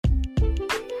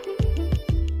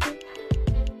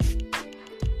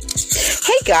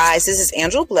Guys, this is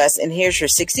Angela Bless, and here's your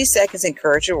 60 seconds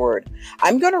encouraging word.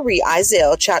 I'm going to read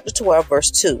Isaiah chapter 12,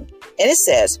 verse 2, and it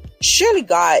says, "Surely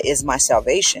God is my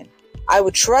salvation. I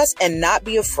will trust and not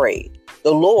be afraid.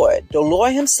 The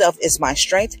Lord himself is my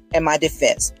strength and my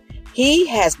defense. He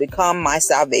has become my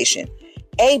salvation."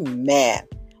 Amen.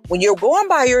 When you're going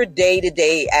by your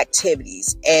day-to-day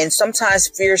activities and sometimes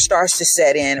fear starts to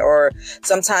set in, or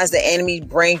sometimes the enemy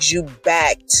brings you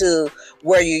back to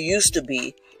where you used to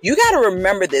be, you got to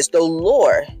remember this. The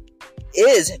Lord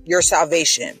is your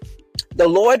salvation. The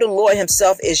Lord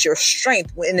himself is your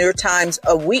strength in your times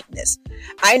of weakness.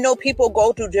 I know people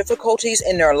go through difficulties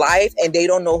in their life and they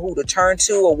don't know who to turn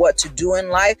to or what to do in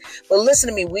life. But listen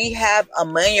to me, we have a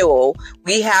manual,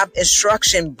 we have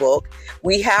instruction book,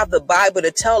 we have the Bible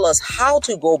to tell us how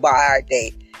to go by our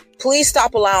day. Please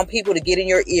stop allowing people to get in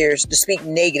your ears to speak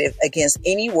negative against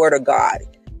any word of God.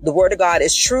 The word of God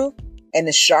is true and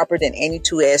is sharper than any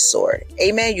two-edged sword.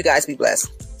 Amen. You guys be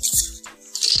blessed.